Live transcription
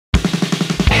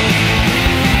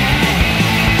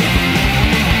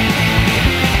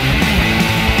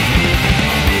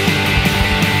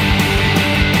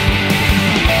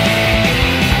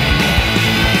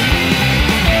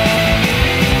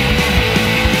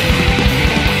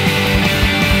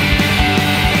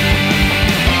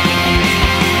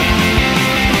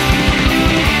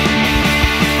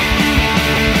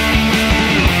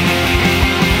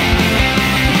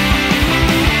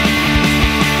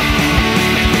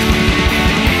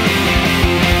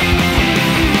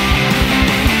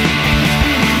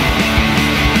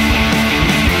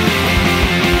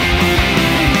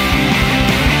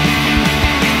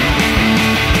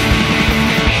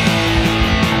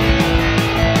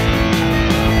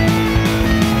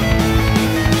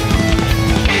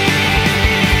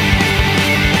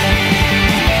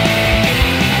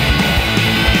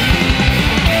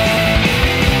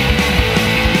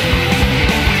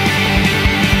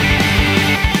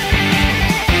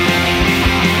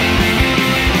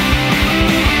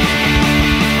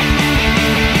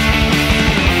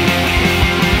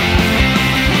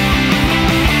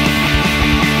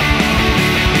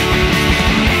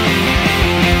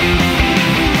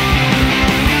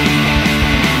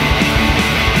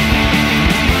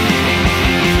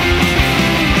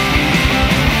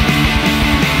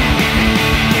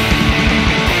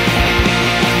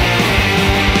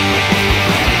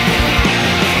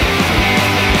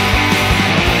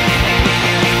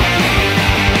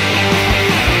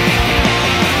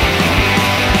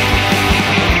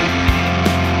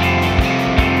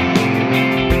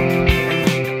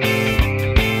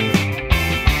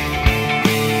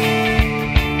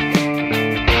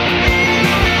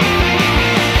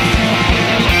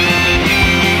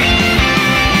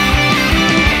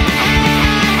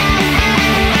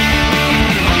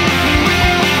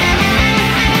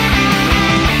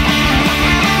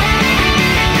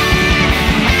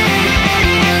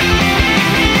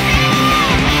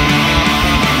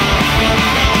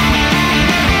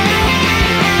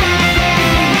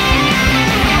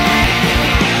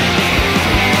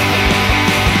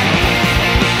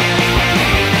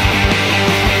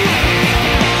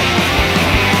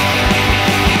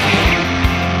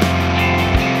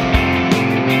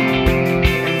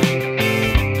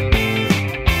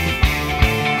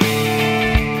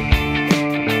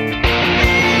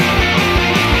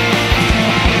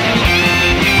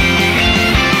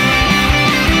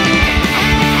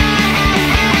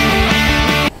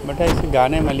एक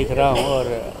गाने में लिख रहा हूँ और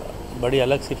बड़ी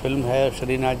अलग सी फिल्म है।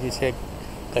 श्रीनाथ जी से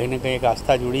कहीं ना कहीं एक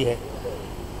आस्था जुड़ी है,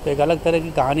 तो एक अलग तरह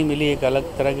की कहानी मिली, एक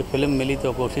अलग तरह की फ़िल्म मिली,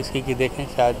 तो कोशिश की कि देखें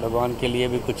शायद भगवान के लिए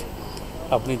भी कुछ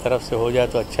अपनी तरफ से हो जाए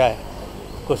तो अच्छा है।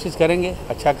 कोशिश करेंगे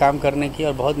अच्छा काम करने की।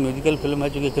 और बहुत म्यूजिकल फिल्म है,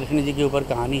 चूँकि कृष्ण जी के ऊपर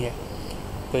कहानी है,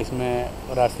 तो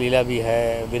इसमें रासलीला भी है,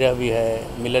 विरह भी है,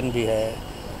 मिलन भी है,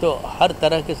 तो हर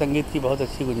तरह के संगीत की बहुत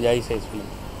अच्छी गुंजाइश है इस फिल्म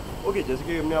में। ओके, जैसे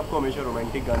कि हमने आपको हमेशा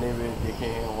रोमांटिक गाने में देखे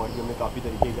हैं और भी हमने काफ़ी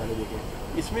तरीके के गाने देखे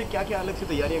हैं, इसमें क्या क्या अलग से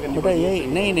तैयारियां करनी पड़ती हैं?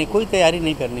 यही नहीं, कोई तैयारी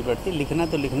नहीं करनी पड़ती, लिखना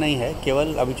तो लिखना ही है।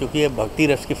 केवल अभी चूँकि ये भक्ति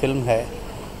रस की फिल्म है,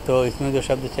 तो इसमें जो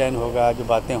शब्द चयन होगा, जो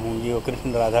बातें होंगी, वो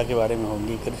कृष्ण राधा के बारे में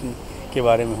होंगी, कृष्ण के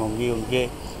बारे में होंगी,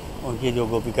 उनकी जो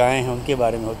गोपिकाएँ हैं उनके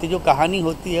बारे में होती, जो कहानी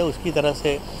होती है उसकी तरह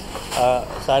से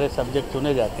सारे सब्जेक्ट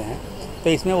चुने जाते हैं। तो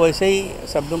इसमें वैसे ही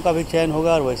शब्दों का भी चयन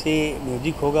होगा और वैसे ही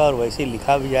म्यूजिक होगा और वैसे ही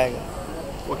लिखा भी जाएगा।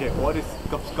 ओके, और इस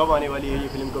कब आने वाली है ये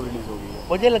फिल्म, कब रिलीज़ होगी?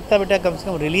 मुझे लगता है बेटा कम से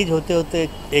कम रिलीज़ होते होते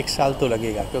 1 साल तो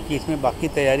लगेगा, क्योंकि इसमें बाकी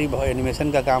तैयारी बहुत,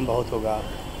 एनिमेशन का काम बहुत होगा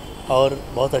और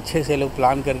बहुत अच्छे से लोग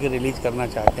प्लान करके रिलीज़ करना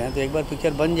चाहते हैं। तो एक बार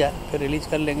पिक्चर बन जाए फिर रिलीज़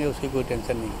कर लेंगे, उसकी कोई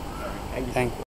टेंशन नहीं है। Thank you.